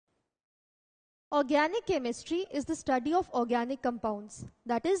Organic chemistry is the study of organic compounds,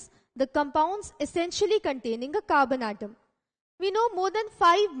 that is, the compounds essentially containing a carbon atom. We know more than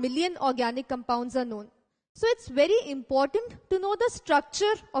 5 million organic compounds are known. So it's very important to know the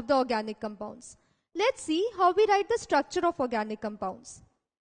structure of the organic compounds. Let's see how we write the structure of organic compounds.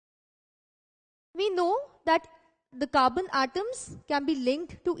 We know that the carbon atoms can be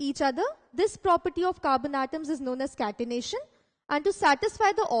linked to each other. This property of carbon atoms is known as catenation. And to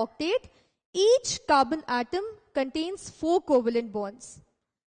satisfy the octet, each carbon atom contains 4 covalent bonds.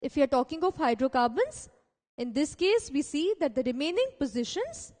 If we are talking of hydrocarbons, in this case we see that the remaining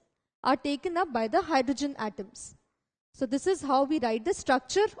positions are taken up by the hydrogen atoms. So this is how we write the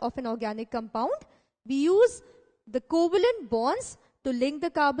structure of an organic compound. We use the covalent bonds to link the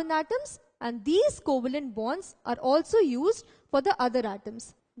carbon atoms, and these covalent bonds are also used for the other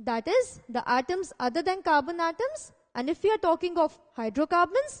atoms. That is, the atoms other than carbon atoms, and if we are talking of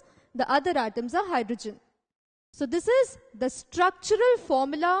hydrocarbons, the other atoms are hydrogen. So this is the structural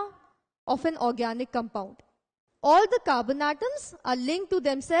formula of an organic compound. All the carbon atoms are linked to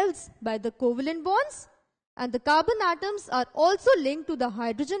themselves by the covalent bonds, and the carbon atoms are also linked to the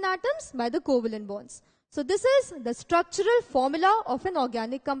hydrogen atoms by the covalent bonds. So this is the structural formula of an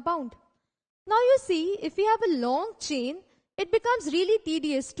organic compound. Now you see, if we have a long chain, it becomes really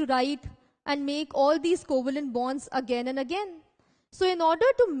tedious to write and make all these covalent bonds again and again. So in order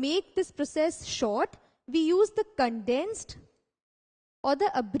to make this process short, we use the condensed or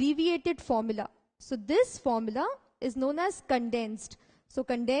the abbreviated formula. So this formula is known as condensed. So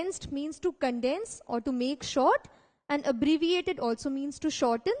condensed means to condense or to make short, and abbreviated also means to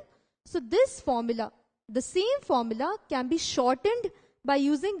shorten. So this formula, the same formula, can be shortened by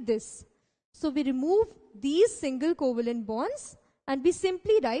using this. So we remove these single covalent bonds and we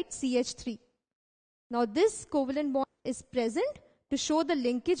simply write CH3. Now this covalent bond is present to show the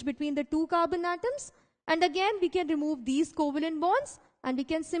linkage between the 2 carbon atoms, and again we can remove these covalent bonds and we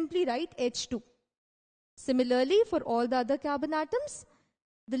can simply write H2. Similarly, for all the other carbon atoms,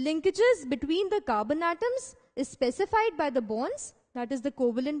 the linkages between the carbon atoms is specified by the bonds, that is the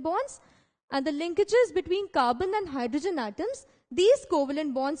covalent bonds, and the linkages between carbon and hydrogen atoms, these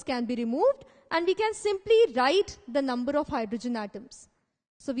covalent bonds can be removed and we can simply write the number of hydrogen atoms.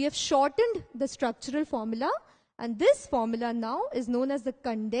 So we have shortened the structural formula, and this formula now is known as the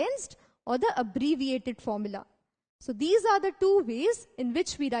condensed or the abbreviated formula. So these are the 2 ways in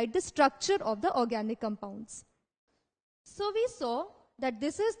which we write the structure of the organic compounds. So we saw that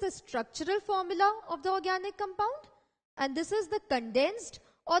this is the structural formula of the organic compound, and this is the condensed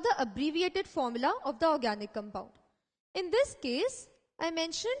or the abbreviated formula of the organic compound. In this case, I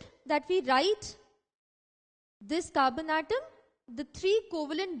mentioned that we write this carbon atom. The 3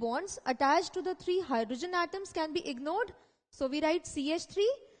 covalent bonds attached to the 3 hydrogen atoms can be ignored. So we write CH3,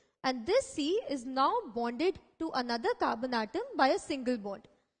 and this C is now bonded to another carbon atom by a single bond.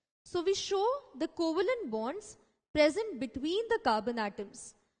 So we show the covalent bonds present between the carbon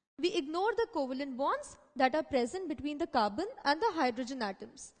atoms. We ignore the covalent bonds that are present between the carbon and the hydrogen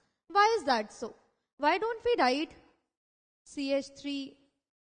atoms. Why is that so? Why don't we write CH3,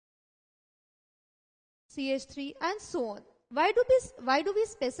 CH3 and so on? Why do we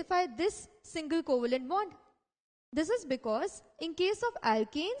specify this single covalent bond? This is because in case of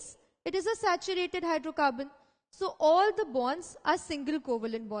alkanes, it is a saturated hydrocarbon. So all the bonds are single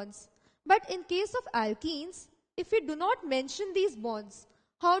covalent bonds. But in case of alkenes, if we do not mention these bonds,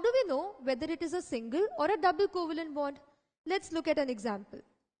 how do we know whether it is a single or a double covalent bond? Let's look at an example.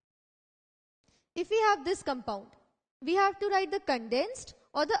 If we have this compound, we have to write the condensed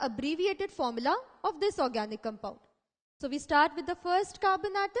or the abbreviated formula of this organic compound. So we start with the first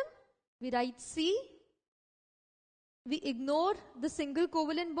carbon atom, we write C, we ignore the single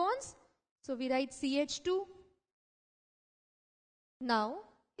covalent bonds, so we write CH2. Now,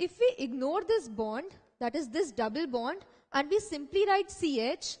 if we ignore this bond, that is this double bond, and we simply write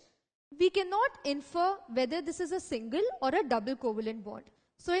CH, we cannot infer whether this is a single or a double covalent bond.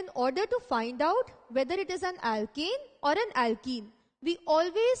 So in order to find out whether it is an alkane or an alkene, we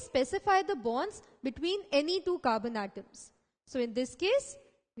always specify the bonds between any 2 carbon atoms. So in this case,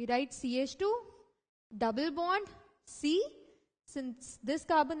 we write CH2, double bond, C. Since this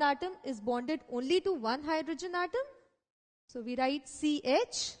carbon atom is bonded only to 1 hydrogen atom, so we write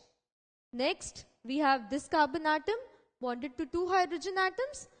CH. Next, we have this carbon atom bonded to 2 hydrogen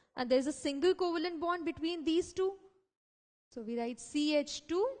atoms, and there is a single covalent bond between these 2. So we write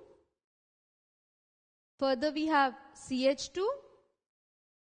CH2. Further, we have CH2.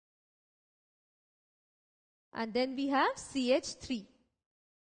 And then we have CH3.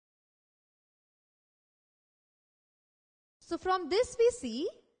 So from this we see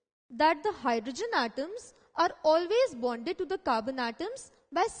that the hydrogen atoms are always bonded to the carbon atoms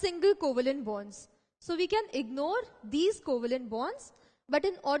by single covalent bonds. So we can ignore these covalent bonds, but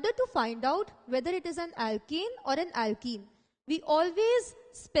in order to find out whether it is an alkane or an alkene, we always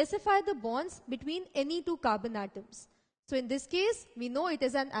specify the bonds between any two carbon atoms. So in this case, we know it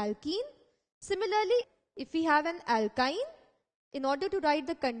is an alkene. Similarly, if we have an alkyne, in order to write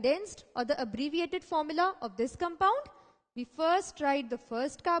the condensed or the abbreviated formula of this compound, we first write the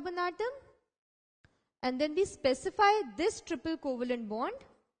first carbon atom, and then we specify this triple covalent bond.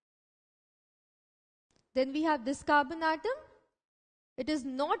 Then we have this carbon atom. It is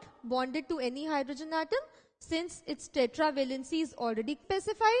not bonded to any hydrogen atom since its tetravalency is already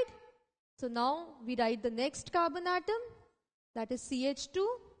specified. So now we write the next carbon atom, that is CH2,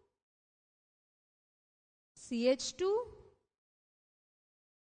 CH2,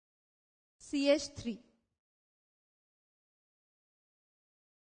 CH3.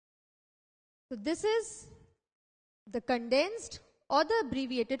 So this is the condensed or the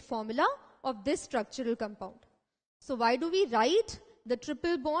abbreviated formula of this structural compound. So why do we write the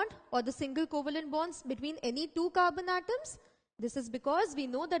triple bond or the single covalent bonds between any two carbon atoms? This is because we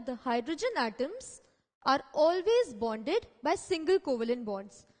know that the hydrogen atoms are always bonded by single covalent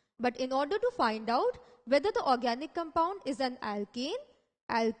bonds. But in order to find out whether the organic compound is an alkane,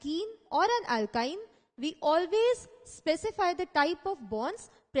 alkene or an alkyne, we always specify the type of bonds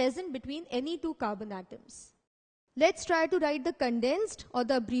present between any two carbon atoms. Let's try to write the condensed or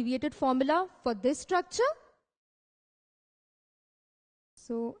the abbreviated formula for this structure.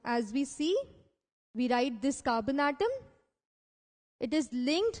 So as we see, we write this carbon atom. It is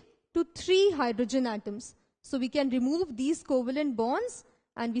linked to 3 hydrogen atoms. So we can remove these covalent bonds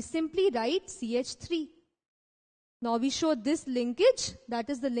and we simply write CH3. Now we show this linkage, that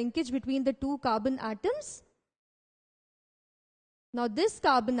is the linkage between the 2 carbon atoms. Now this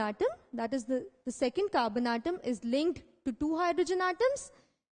carbon atom, that is the second carbon atom, is linked to 2 hydrogen atoms.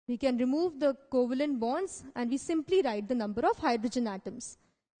 We can remove the covalent bonds and we simply write the number of hydrogen atoms.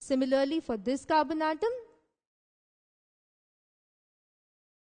 Similarly for this carbon atom.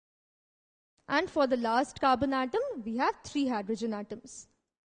 And for the last carbon atom, we have 3 hydrogen atoms.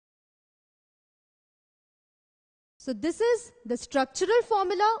 So this is the structural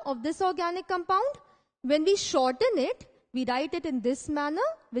formula of this organic compound. When we shorten it, we write it in this manner,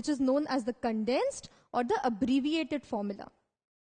 which is known as the condensed or the abbreviated formula.